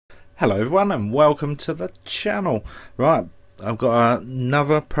Hello everyone and welcome to the channel. Right, I've got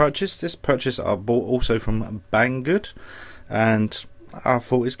another purchase. This purchase I bought also from Banggood, and I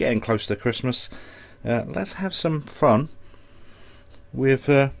thought it's getting close to Christmas. Let's have some fun with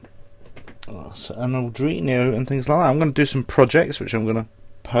an Arduino and things like that. I'm going to do some projects which I'm going to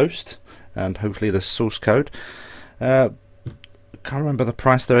post, and hopefully the source code. Can't remember the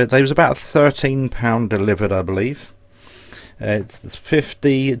price though. They was about £13 delivered, I believe. It's the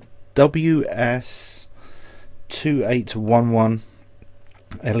 50 WS2811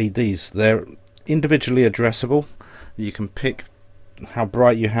 LEDs. They're individually addressable. You can pick how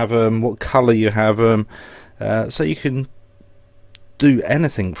bright you have them, what color you have them, so you can do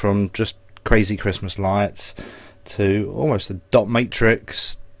anything from just crazy Christmas lights to almost a dot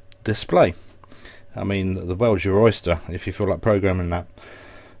matrix display. I mean, the world's your oyster if you feel like programming that.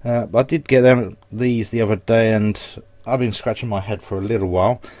 But I did get these the other day, and I've been scratching my head for a little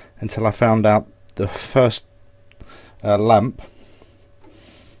while until I found out the first lamp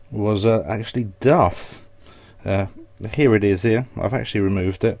was actually Duff. Here it is here. I've actually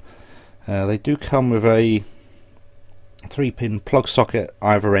removed it. They do come with a 3-pin plug socket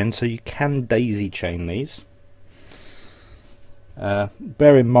either end, so you can daisy chain these.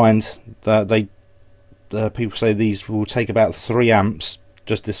 Bear in mind that people say these will take about 3 amps,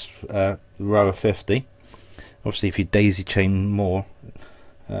 just this row of 50. Obviously if you daisy chain more,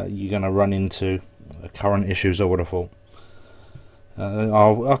 you're going to run into current issues, I would have thought.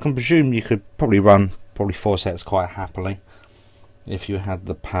 I can presume you could probably run 4 sets quite happily if you had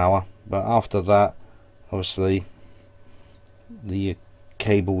the power, but after that obviously the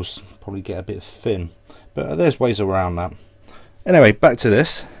cables probably get a bit thin, but there's ways around that. Anyway, back to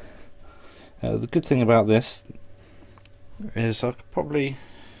this. The good thing about this is I could probably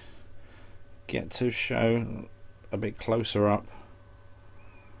get to show a bit closer up.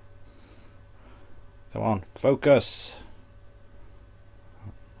 Come on, focus.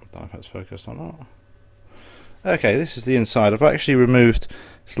 I don't know if that's focused or not. Okay, this is the inside. I've actually removed,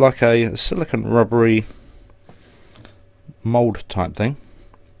 it's like a silicone rubbery mold type thing.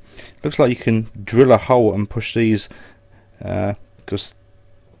 Looks like you can drill a hole and push these, because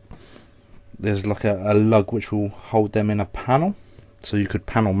there's like a lug which will hold them in a panel, so you could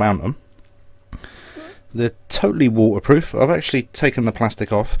panel mount them. They're totally waterproof. I've actually taken the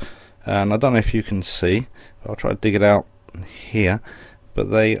plastic off, and I don't know if you can see, I'll try to dig it out here,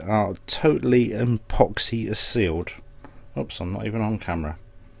 but they are totally epoxy sealed. Oops, I'm not even on camera.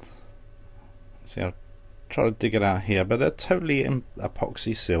 See, I'll try to dig it out here, but they're totally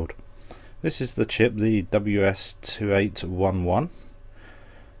epoxy sealed. This is the chip, the WS2811,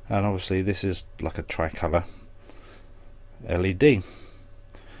 and obviously this is like a tricolour LED.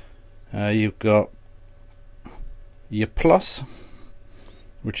 You've got your plus,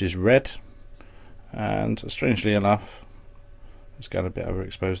 which is red, and strangely enough, it's got a bit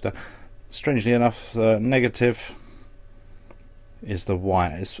overexposed there. Strangely enough, the negative is the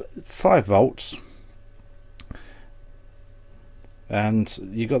white. It's 5 volts, and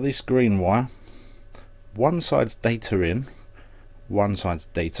you got this green wire. One side's data in, one side's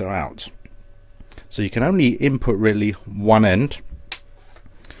data out, so you can only input really one end.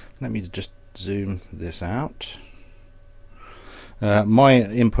 Let me just zoom this out. My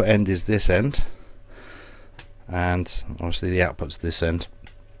input end is this end, and obviously the output's this end,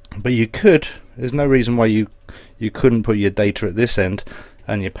 but you could, there's no reason why you couldn't put your data at this end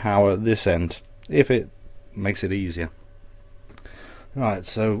and your power at this end if it makes it easier. Right,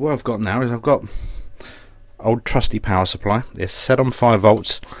 so what I've got now is I've got old trusty power supply. It's set on 5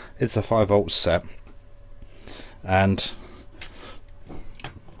 volts. It's a 5 volt set, and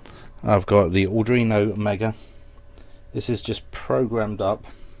I've got the Arduino Mega. This is just programmed up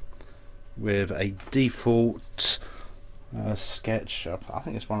with a default sketch. I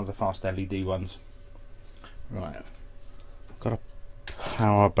think it's one of the fast LED ones. Right, I've got a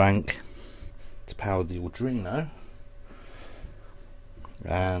power bank to power the Arduino,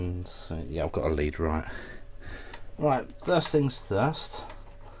 and yeah, I've got a lead. Right, first things first,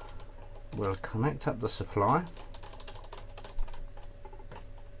 we'll connect up the supply.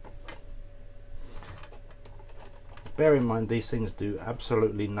 Bear in mind these things do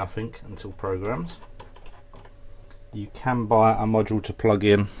absolutely nothing until programmed. You can buy a module to plug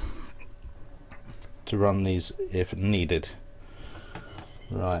in to run these if needed.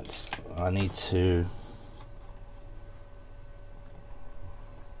 Right, I need to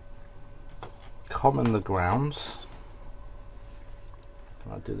common the grounds.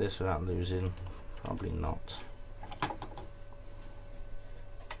 Can I do this without losing? Probably not.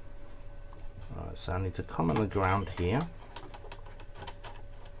 Right, so I need to come on the ground here.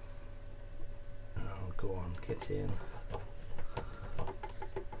 Go on, get in.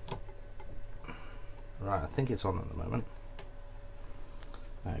 Right, I think it's on at the moment.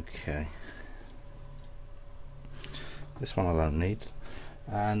 Okay. This one I don't need.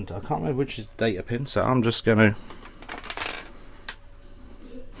 And I can't remember which is the data pin, so I'm just going to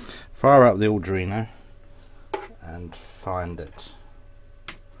fire up the Arduino and find it.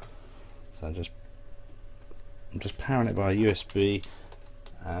 So I'm just powering it by a USB,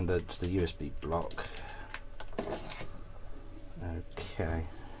 and it's the USB block. Okay.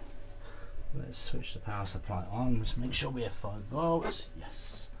 Let's switch the power supply on. Let's make sure we have 5 volts.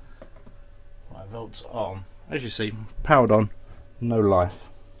 Yes. 5 volts on. As you see, powered on, no life.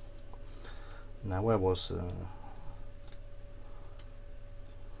 Now where was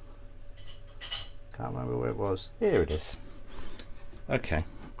can't remember where it was. Here it is. Okay.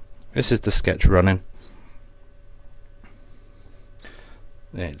 This is the sketch running.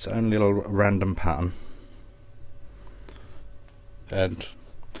 It's only a little random pattern. And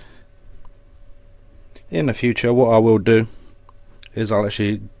in the future, what I will do is I'll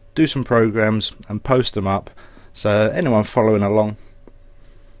actually do some programs and post them up, so anyone following along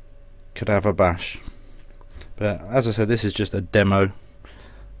could have a bash. But as I said, this is just a demo.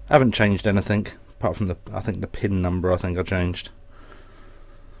 I haven't changed anything apart from I think the pin number I changed.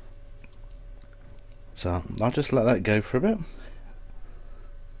 So I'll just let that go for a bit.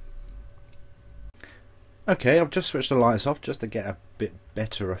 Okay, I've just switched the lights off just to get a bit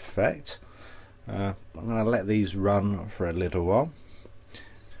better effect. I'm going to let these run for a little while,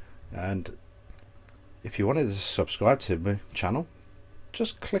 and if you wanted to subscribe to my channel,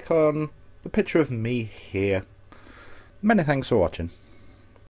 just click on the picture of me here. Many thanks for watching.